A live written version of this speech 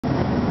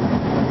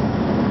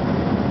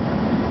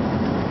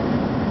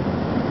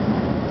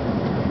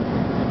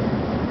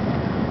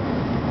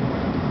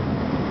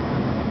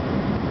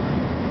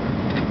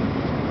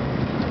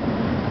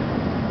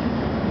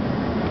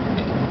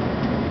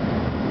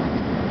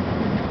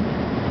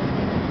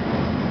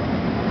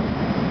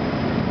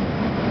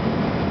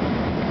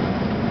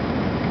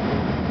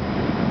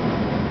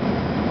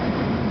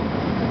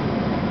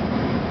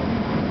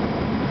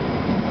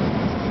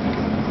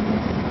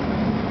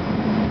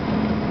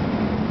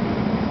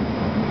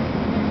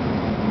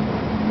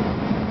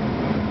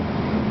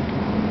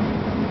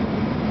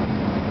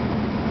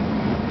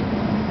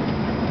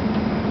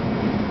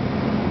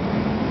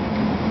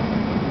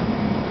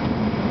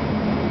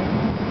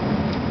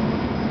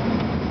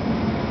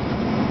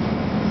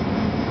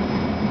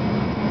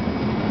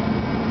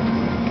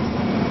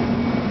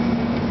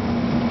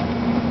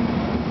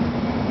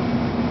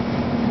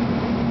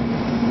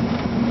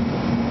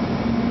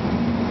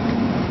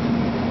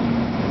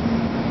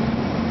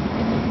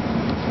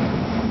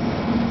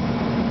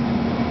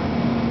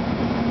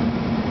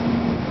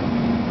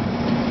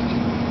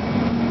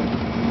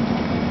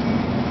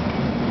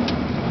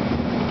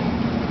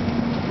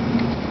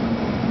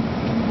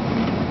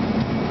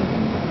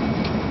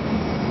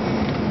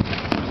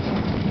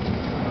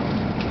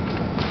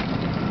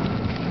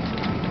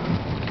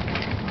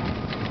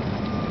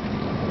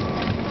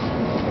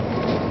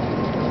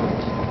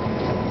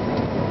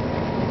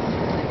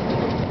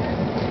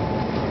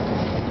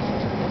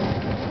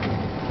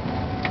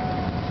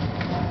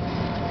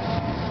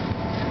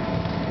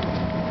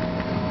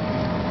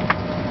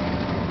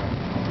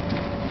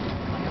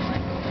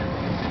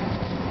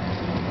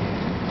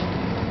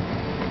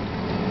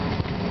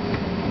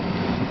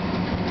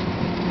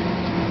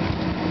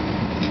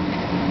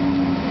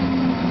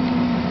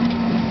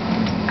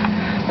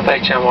Hi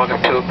John, welcome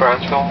to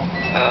Brownsville.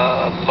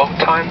 Load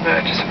time,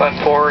 just about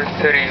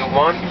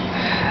 4:31.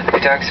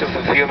 The taxi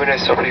with a few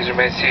minutes, so please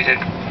remain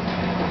seated.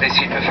 The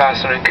seat will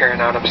fasten and carry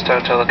on still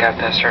until the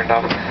captain has turned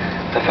off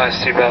the fast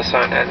seatbelt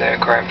sign and the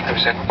aircraft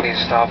comes in. Please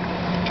stop.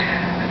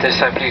 At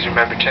this time, please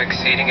remember to check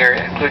seating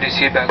area, include the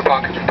seat back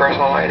pocket for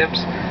personal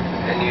items,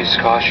 and use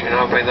caution.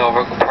 Opening the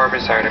over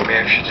compartments item may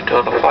actually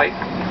during the flight.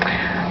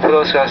 For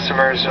those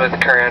customers with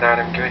the carry-on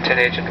item given to an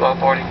agent while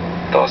boarding,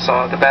 those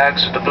the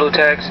bags with the blue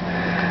tags,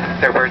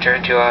 they're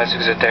returned to us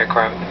exit the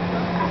aircraft.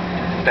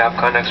 The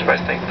Afghan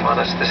Express, thank you for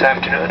us this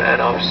afternoon, and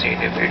I'll see you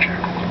in the future.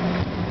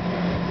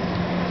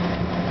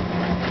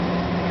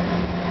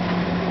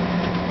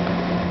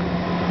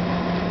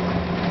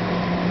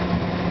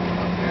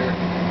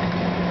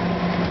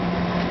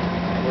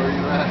 Where are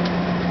you at?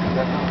 Is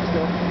that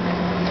Brownsville?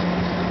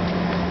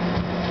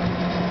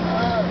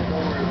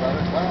 Don't worry about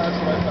it. That's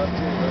what I thought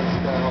too, but I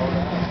just got hauled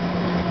out.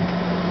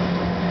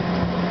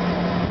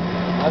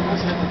 I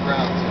just hit the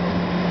Brownsville.